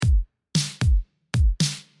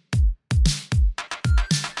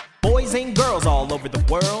Boys and girls all over the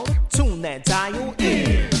world, tune that dial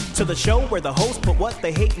in to the show where the hosts put what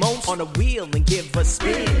they hate most on a wheel and give a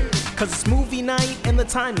spin. Cause it's movie night and the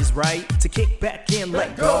time is right to kick back and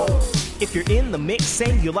let go. If you're in the mix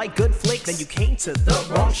and you like good flicks, then you came to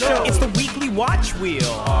the wrong show. It's the Weekly Watch Wheel.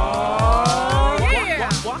 Oh, yeah.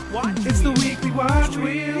 It's the Weekly Watch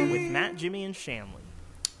Wheel with Matt, Jimmy, and Shanley.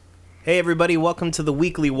 Hey everybody, welcome to the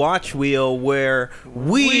Weekly Watch Wheel, where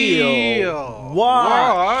we'll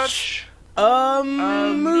watch a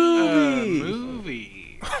movie.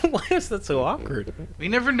 Why is that so awkward? We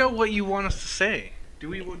never know what you want us to say. Do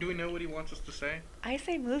we know what he wants us to say? I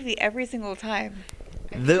say movie every single time.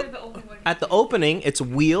 At the opening, it's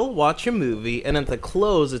we'll watch a movie, and at the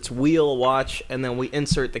close, it's we'll watch, and then we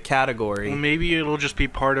insert the category. Well, maybe it'll just be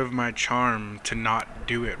part of my charm to not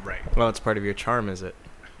do it right. Well, it's part of your charm, is it?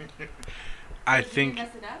 I think.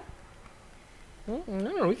 Mess it up? Well,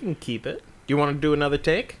 no, we can keep it. Do you want to do another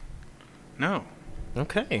take? No.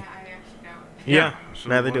 Okay. Yeah, I actually don't. Yeah, so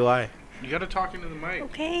neither do I. You gotta talk into the mic.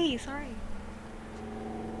 Okay, sorry.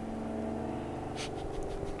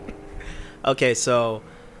 Okay, so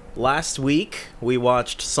last week we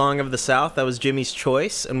watched Song of the South. That was Jimmy's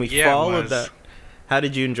choice, and we followed that. How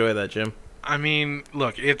did you enjoy that, Jim? I mean,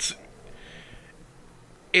 look, it's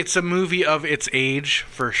a movie of its age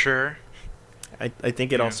for sure. I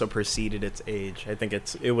think it also preceded its age. I think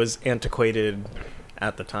it was antiquated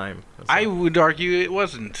at the time. I would argue it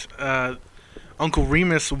wasn't. Uncle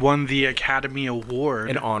Remus won the Academy Award.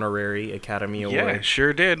 An honorary Academy Award. Yeah,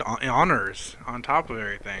 sure did. Honors on top of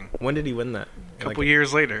everything. When did he win that? A couple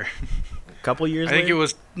years later. A couple years later? I think it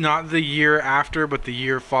was not the year after, but the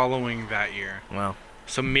year following that year. Wow.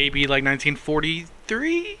 So maybe like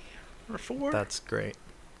 1943 or 4? That's great.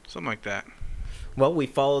 Something like that. Well, we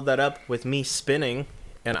followed that up with me spinning,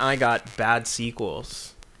 and I got bad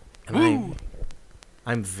sequels. And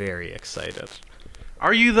I'm very excited.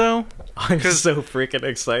 Are you, though? I'm so freaking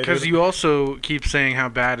excited. Because you also keep saying how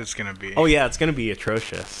bad it's going to be. Oh, yeah, it's going to be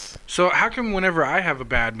atrocious. So how come whenever I have a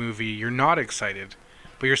bad movie, you're not excited,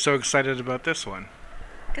 but you're so excited about this one?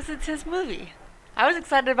 Because it's his movie. I was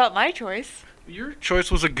excited about my choice. Your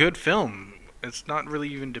choice was a good film. It's not really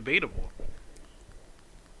even debatable.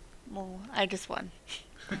 Well, I just won.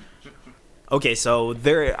 Okay, so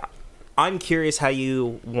I'm curious how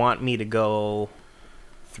you want me to go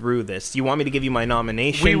through this. Do you want me to give you my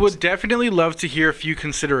nominations? We would definitely love to hear a few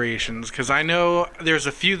considerations, because I know there's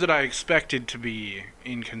a few that I expected to be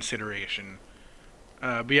in consideration.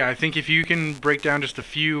 But yeah, I think if you can break down just a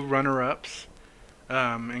few runner-ups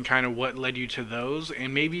and kind of what led you to those,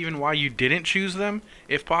 and maybe even why you didn't choose them,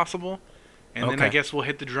 if possible. And then I guess we'll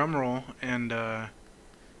hit the drum roll and...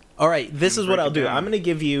 All right, this is what I'll do. I'm going to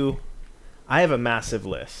give you... I have a massive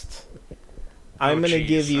list. I'm going to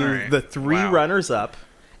give you the 3 runners-up,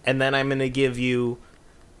 and then I'm going to give you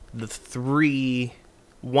the 3,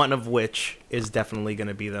 one of which is definitely going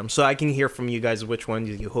to be them. So I can hear from you guys which ones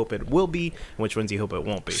you hope it will be, and which ones you hope it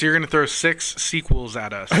won't be. So you're going to throw 6 sequels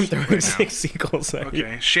at us. I'm throwing 6 sequels at you.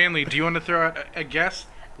 Okay. Shanley, do you want to throw out a guess?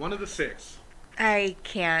 One of the 6. I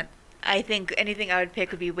can't. I think anything I would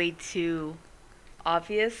pick would be way too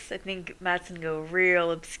obvious. I think Matt's going to go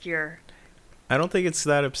real obscure. I don't think it's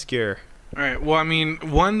that obscure. All right. Well, I mean,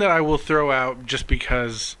 one that I will throw out just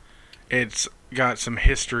because it's got some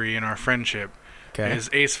history in our friendship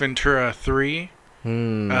is Ace Ventura 3.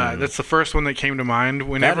 That's the first one that came to mind.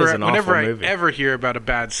 Whenever I ever hear about a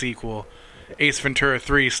bad sequel, Ace Ventura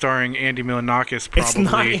 3 starring Andy Milonakis probably. It's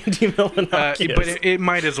not Andy Milonakis. But it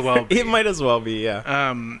might as well be. It might as well be,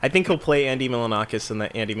 yeah. I think he'll play Andy Milonakis in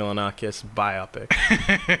the Andy Milonakis biopic.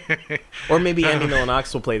 Or maybe Andy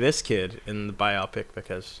Milonakis will play this kid in the biopic,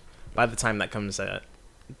 because by the time that comes out,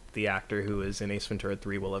 the actor who is in Ace Ventura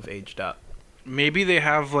 3 will have aged up. Maybe they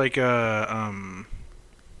have like a...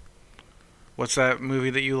 what's that movie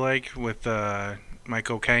that you like with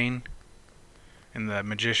Michael Caine and the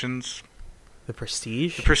Magicians? The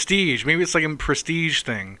Prestige? The Prestige. Maybe it's like a Prestige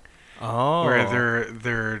thing. Oh. Where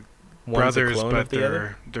they're brothers, but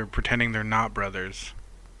they're pretending they're not brothers.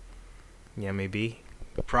 Yeah, maybe.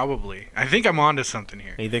 Probably. I think I'm onto something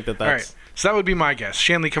here. You think that's... All right. So that would be my guess.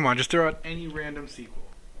 Shanley, come on. Just throw out any random sequel.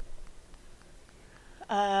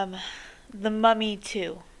 The Mummy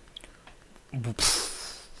 2.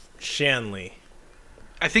 Shanley.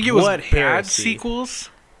 I think it was bad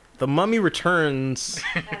sequels. The Mummy Returns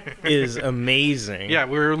is amazing. Yeah,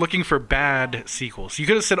 we were looking for bad sequels. You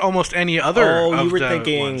could have said almost any other. Oh, you were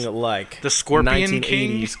thinking like the Scorpion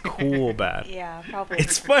 1980s King? cool bad. Yeah, probably.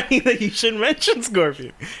 It's funny that you should mention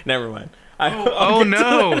Scorpion. Never mind. Oh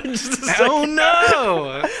no! Oh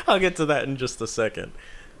no! I'll get to that in just a second.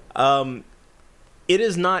 It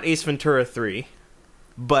is not Ace Ventura 3,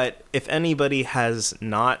 but if anybody has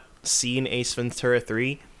not seen Ace Ventura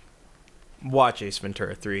 3, watch Ace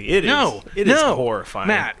Ventura 3. It is horrifying.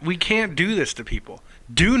 Matt, we can't do this to people.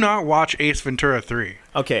 Do not watch Ace Ventura 3.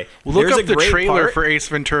 Okay. Look up the trailer for Ace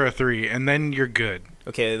Ventura 3, and then you're good.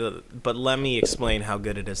 Okay, but let me explain how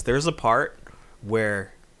good it is. There's a part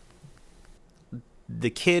where the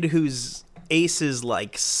kid who's Ace's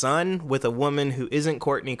like son with a woman who isn't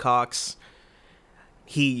Courtney Cox,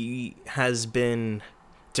 he has been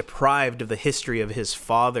deprived of the history of his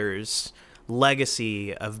father's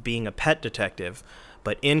legacy of being a pet detective.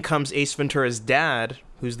 But in comes Ace Ventura's dad,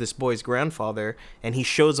 who's this boy's grandfather, and he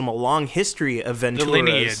shows him a long history of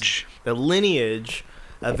Venturas. The lineage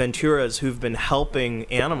of Venturas who've been helping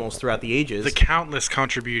animals throughout the ages. The countless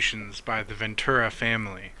contributions by the Ventura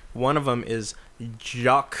family. One of them is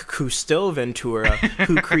Jacques Cousteau Ventura,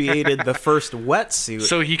 who created the first wetsuit.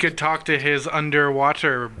 So he could talk to his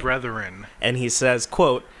underwater brethren. And he says,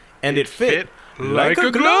 quote, and it fit like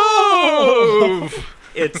a glove!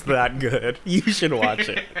 It's that good. You should watch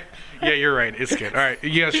it. Yeah, you're right. It's good. All right,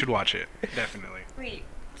 you guys should watch it. Definitely. Wait,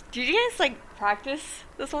 did you guys, practice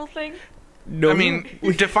this whole thing? No, I mean,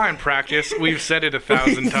 define practice. We've said it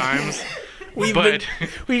 1,000 times. We've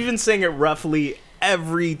been saying it roughly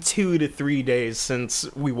every 2 to 3 days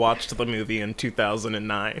since we watched the movie in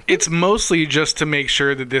 2009. It's mostly just to make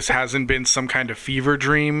sure that this hasn't been some kind of fever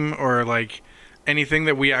dream or anything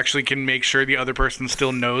that we actually can make sure the other person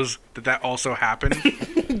still knows that also happened.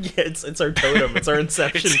 Yeah, it's our totem. It's our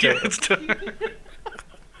inception totem.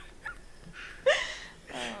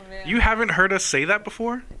 Oh, man. You haven't heard us say that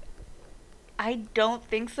before? I don't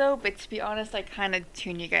think so, but to be honest, I kind of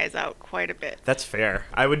tune you guys out quite a bit. That's fair.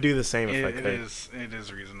 I would do the same if I could. It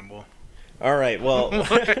is reasonable. All right, well...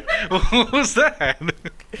 What was that?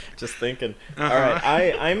 Just thinking. All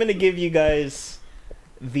right, I'm going to give you guys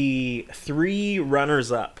the 3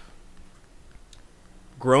 runners-up.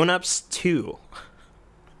 Grown Ups 2.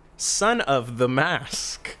 Son of the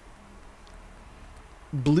Mask.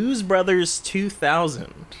 Blues Brothers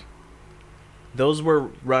 2000. Those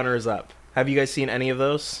were runners-up. Have you guys seen any of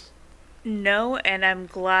those? No, and I'm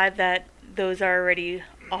glad that those are already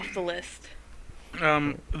off the list.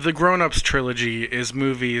 The Grown Ups trilogy is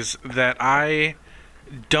movies that I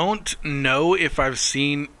don't know if I've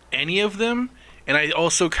seen any of them, and I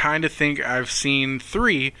also kind of think I've seen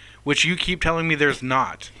 3, which you keep telling me there's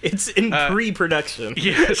not. It's in pre-production.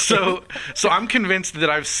 Yeah, so I'm convinced that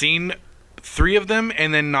I've seen 3 of them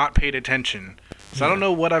and then not paid attention. So I don't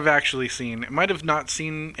know what I've actually seen. I might have not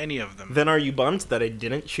seen any of them. Then are you bummed that I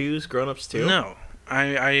didn't choose Grown Ups 2? No. I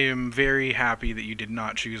am very happy that you did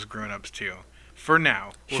not choose Grown Ups 2. For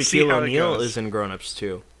now. We'll see Shaquille how O'Neal it goes. is in Grown Ups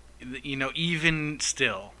 2. Even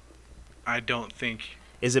still, I don't think...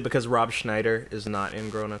 Is it because Rob Schneider is not in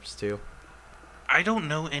Grown Ups 2? I don't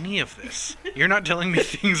know any of this. You're not telling me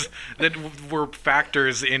things that were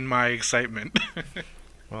factors in my excitement.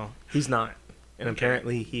 Well, he's not. And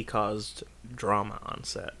apparently he caused drama on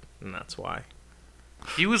set, and that's why.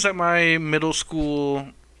 He was at my middle school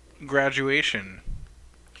graduation.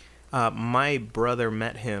 My brother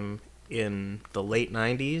met him in the late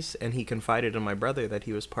 90s, and he confided in my brother that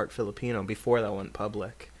he was part Filipino before that went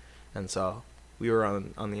public. And so we were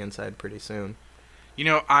on the inside pretty soon.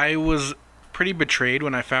 I was pretty betrayed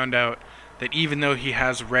when I found out that even though he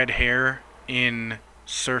has red hair in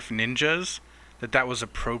Surf Ninjas, that was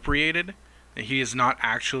appropriated. He is not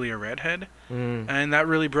actually a redhead. And that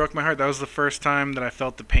really broke my heart. That was the first time that I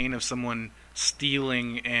felt the pain of someone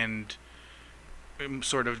stealing and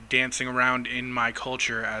sort of dancing around in my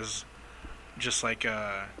culture as just like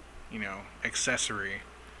a, accessory. It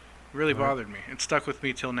really bothered me. It stuck with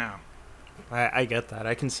me till now. I get that.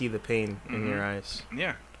 I can see the pain in your eyes.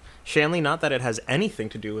 Yeah. Shanley, not that it has anything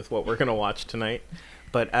to do with what we're going to watch tonight,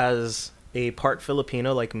 but as a part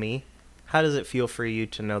Filipino like me, how does it feel for you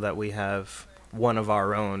to know that we have one of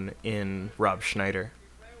our own in Rob Schneider?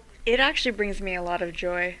 It actually brings me a lot of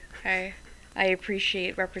joy. I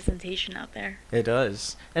appreciate representation out there. It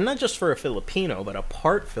does. And not just for a Filipino, but a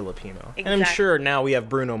part Filipino. Exactly. And I'm sure now we have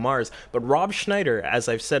Bruno Mars, but Rob Schneider, as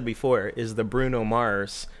I've said before, is the Bruno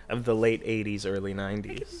Mars of the late 80s, early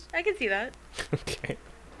 90s. I can see that. Okay.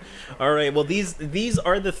 All right, well, these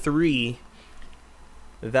are the 3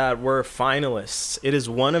 that were finalists. It is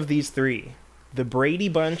one of these 3. The Brady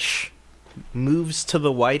Bunch moves to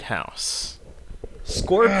the White House.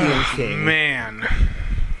 Scorpion King. Man.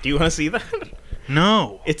 Do you want to see that?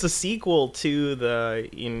 No. It's a sequel to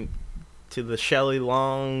the Shelley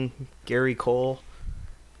Long, Gary Cole.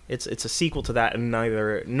 It's a sequel to that, and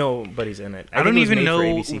nobody's in it. I don't even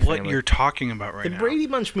know what Family. you're talking about right now. The Brady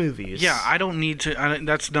Bunch movies. Yeah, I don't need to.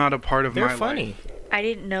 That's not a part of my life. They're funny. I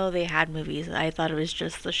didn't know they had movies. I thought it was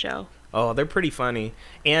just the show. Oh, they're pretty funny.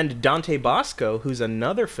 And Dante Bosco, who's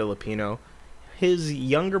another Filipino, his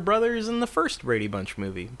younger brother is in the first Brady Bunch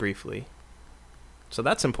movie, briefly. So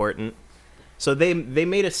that's important. So they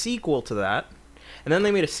made a sequel to that, and then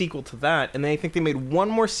they made a sequel to that, and then I think they made one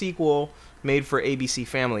more sequel made for ABC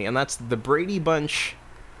Family, and that's The Brady Bunch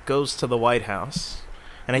Goes to the White House.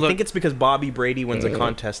 And I think it's because Bobby Brady wins a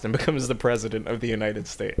contest and becomes the president of the United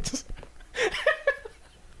States.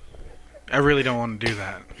 I really don't want to do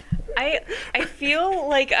that. I feel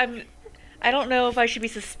like I don't know if I should be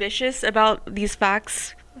suspicious about these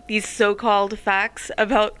facts, these so-called facts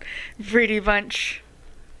about Brady Bunch.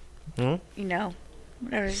 Hmm? You know,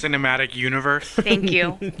 whatever. Cinematic universe. Thank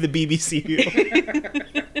you. The BBC.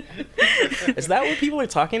 Is that what people are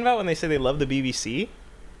talking about when they say they love the BBC?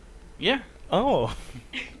 Yeah. Oh.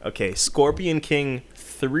 Okay, Scorpion King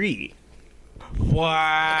 3.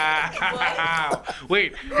 Wow.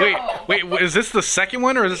 Wait. Is this the second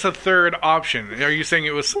one or is this a third option? Are you saying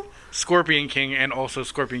it was Scorpion King and also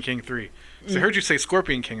Scorpion King 3? So I heard you say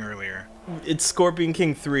Scorpion King earlier. It's Scorpion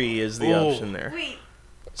King 3 is the option there. Wait.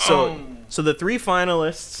 So the 3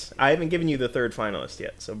 finalists, I haven't given you the third finalist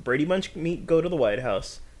yet. So Brady Bunch Go to the White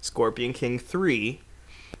House, Scorpion King 3,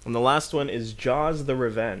 and the last one is Jaws the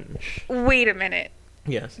Revenge. Wait a minute.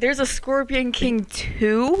 Yes. There's a Scorpion King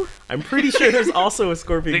 2? I'm pretty sure there's also a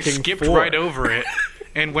Scorpion They King 4. skipped right over it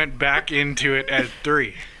and went back into it at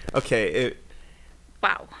 3. Okay,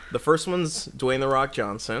 Wow. the first one's Dwayne "The Rock"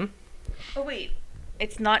 Johnson. Oh, wait.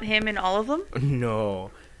 It's not him in all of them? No.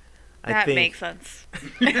 That makes sense.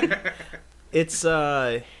 It's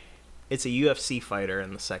a UFC fighter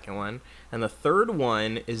in the second one, and the third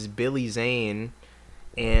one is Billy Zane,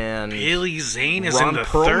 and Billy Zane is Ron in the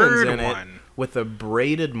Perlman's third in it one. with a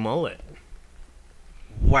braided mullet.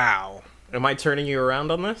 Wow. Am I turning you around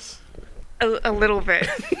on this? A little bit.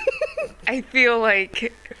 I feel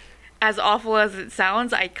like, as awful as it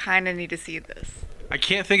sounds, I kind of need to see this. I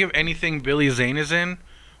can't think of anything Billy Zane is in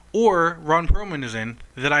or Ron Perlman is in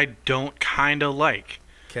that I don't kind of like.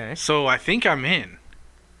 Okay. So I think I'm in.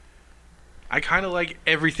 I kind of like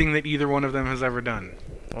everything that either one of them has ever done.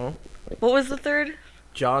 Well, What was the third?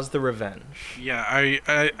 Jaws the Revenge. Yeah,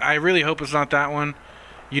 I really hope it's not that one.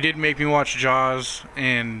 You did make me watch Jaws,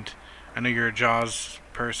 and I know you're a Jaws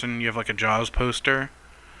person. You have like a Jaws poster.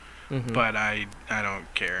 Mm-hmm. But I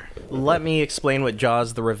don't care. Let me explain what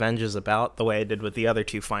Jaws the Revenge is about, the way I did with the other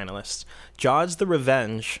 2 finalists. Jaws the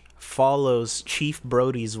Revenge follows Chief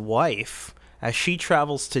Brody's wife as she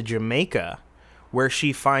travels to Jamaica, where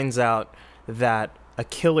she finds out that a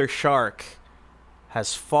killer shark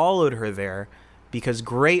has followed her there because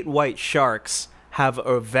great white sharks have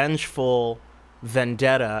a vengeful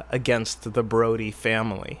vendetta against the Brody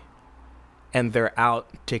family. And they're out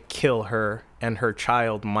to kill her and her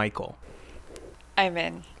child, Michael. I'm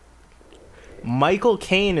in. Michael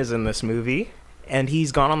Caine is in this movie, and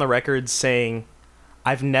he's gone on the record saying,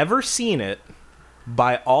 "I've never seen it.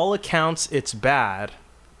 By all accounts, it's bad,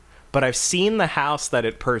 but I've seen the house that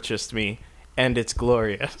it purchased me, and it's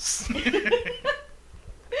glorious."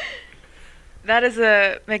 That is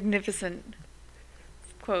a magnificent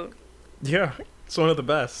quote. Yeah, it's one of the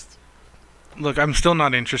best. Look, I'm still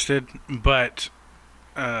not interested, but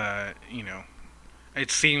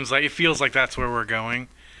it feels like that's where we're going.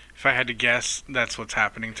 If I had to guess, that's what's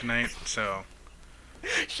happening tonight. So,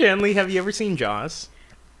 Shanley, have you ever seen Jaws?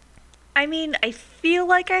 I mean, I feel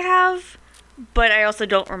like I have, but I also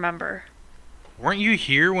don't remember. weren't you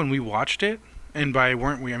here when we watched it? And by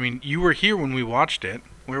weren't we, I mean you were here when we watched it.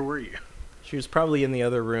 Where were you? She was probably in the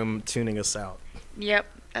other room tuning us out Yep,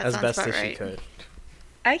 that as sounds best about as she right. could.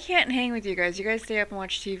 I can't hang with you guys. You guys stay up and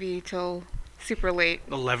watch TV till super late.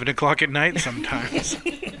 11 o'clock at night sometimes.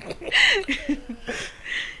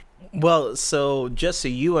 Well, so just so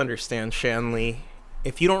you understand, Shanley,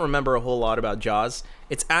 if you don't remember a whole lot about Jaws,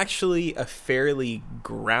 it's actually a fairly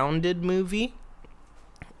grounded movie.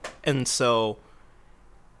 And so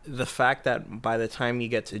the fact that by the time you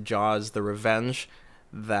get to Jaws the Revenge,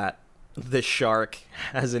 that the shark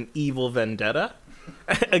has an evil vendetta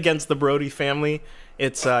against the Brody family,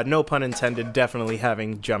 it's no pun intended, definitely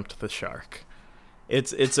having jumped the shark.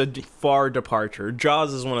 It's a far departure.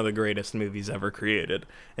 Jaws is one of the greatest movies ever created,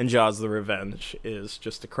 and Jaws the Revenge is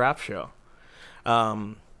just a crap show.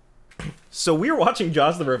 So we're watching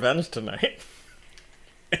Jaws the Revenge tonight,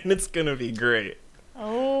 and it's gonna be great.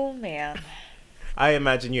 Oh, man. I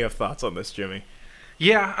imagine you have thoughts on this, Jimmy.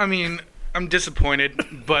 Yeah, I mean, I'm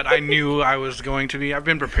disappointed, but I knew I was going to be. I've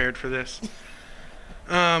been prepared for this.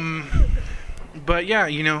 But yeah,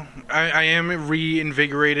 I am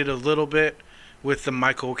reinvigorated a little bit with the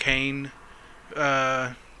Michael Caine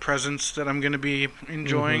presence that I'm going to be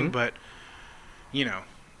enjoying, but I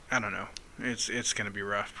don't know. It's going to be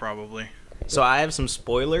rough probably. So I have some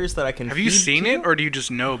spoilers that I can. Have you seen it, or do you just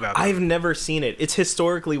know about it? I've never seen it. It's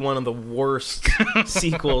historically one of the worst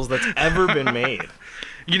sequels that's ever been made.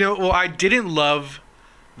 Well, I didn't love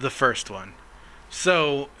the first one,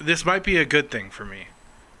 so this might be a good thing for me.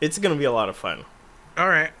 It's going to be a lot of fun. All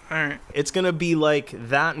right. It's going to be like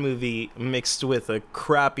that movie mixed with a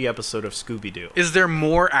crappy episode of Scooby-Doo. Is there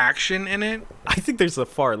more action in it? I think there's a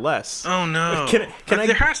far less. Oh, no.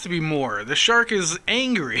 There has to be more. The shark is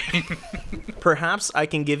angry. Perhaps I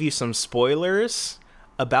can give you some spoilers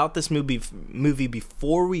about this movie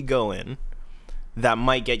before we go in that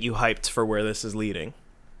might get you hyped for where this is leading.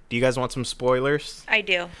 Do you guys want some spoilers? I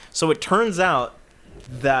do. So it turns out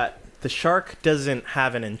that the shark doesn't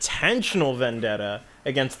have an intentional vendetta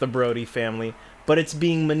against the Brody family, but it's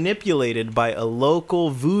being manipulated by a local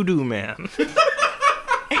voodoo man.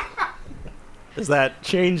 Does that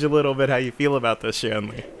change a little bit how you feel about this,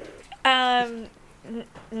 Shanley?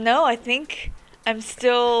 No, I think I'm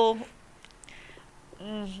still...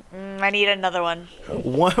 I need another one.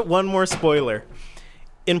 One more spoiler.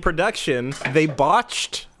 In production, they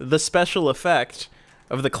botched the special effect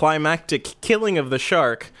of the climactic killing of the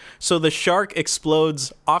shark, so the shark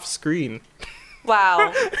explodes off screen.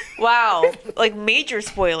 Wow. Like, major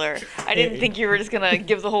spoiler. I didn't think you were just gonna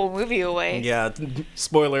give the whole movie away. Yeah,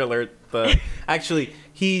 spoiler alert. Actually,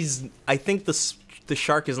 I think the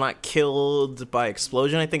shark is not killed by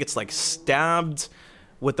explosion. I think it's like stabbed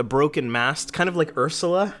with a broken mast, kind of like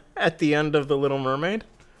Ursula at the end of The Little Mermaid.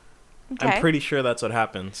 Okay. I'm pretty sure that's what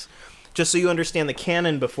happens. Just so you understand the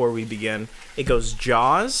canon before we begin, it goes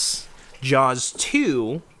Jaws, Jaws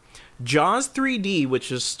 2, Jaws 3D,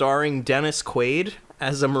 which is starring Dennis Quaid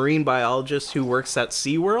as a marine biologist who works at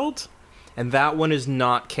SeaWorld, and that one is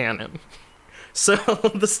not canon. So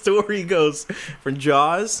the story goes from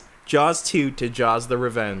Jaws 2 to Jaws the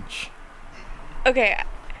Revenge. Okay,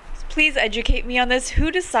 please educate me on this.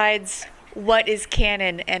 Who decides what is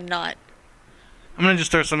canon and not? I'm going to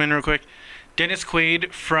just throw some in real quick. Dennis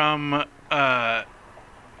Quaid from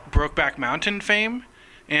Brokeback Mountain fame,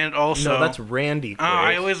 and also... No, that's Randy Quaid.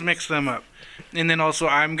 I always mix them up. And then also,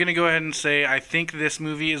 I'm going to go ahead and say I think this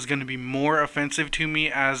movie is going to be more offensive to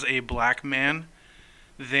me as a black man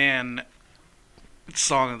than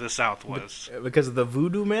Song of the South was. Because of the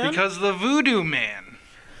Voodoo Man? Because of the Voodoo Man.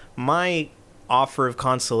 My offer of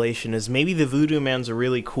consolation is maybe the Voodoo Man's a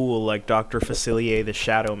really cool, like Dr. Facilier the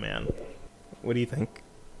Shadow Man. What do you think?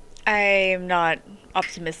 I'm not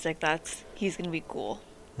optimistic he's going to be cool.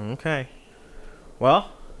 Okay.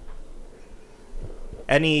 Well,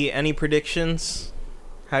 any predictions?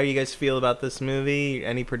 How do you guys feel about this movie?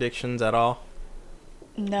 Any predictions at all?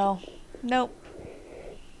 No. Nope.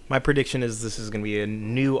 My prediction is this is going to be a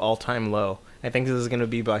new all-time low. I think this is going to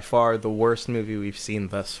be by far the worst movie we've seen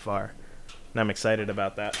thus far. And I'm excited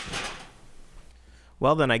about that.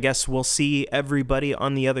 Well, then I guess we'll see everybody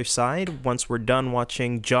on the other side once we're done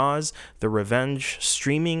watching Jaws the Revenge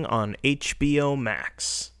streaming on HBO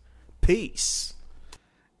Max. Peace.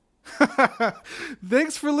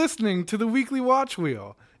 Thanks for listening to the Weekly Watch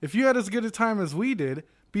Wheel. If you had as good a time as we did,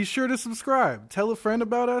 be sure to subscribe, tell a friend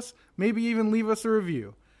about us, maybe even leave us a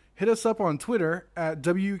review. Hit us up on Twitter at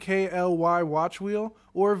WKLYWatchWheel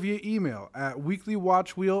or via email at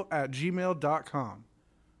weeklywatchwheel@gmail.com.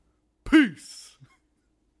 Peace!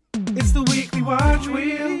 It's the Weekly Watch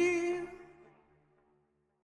Wheel.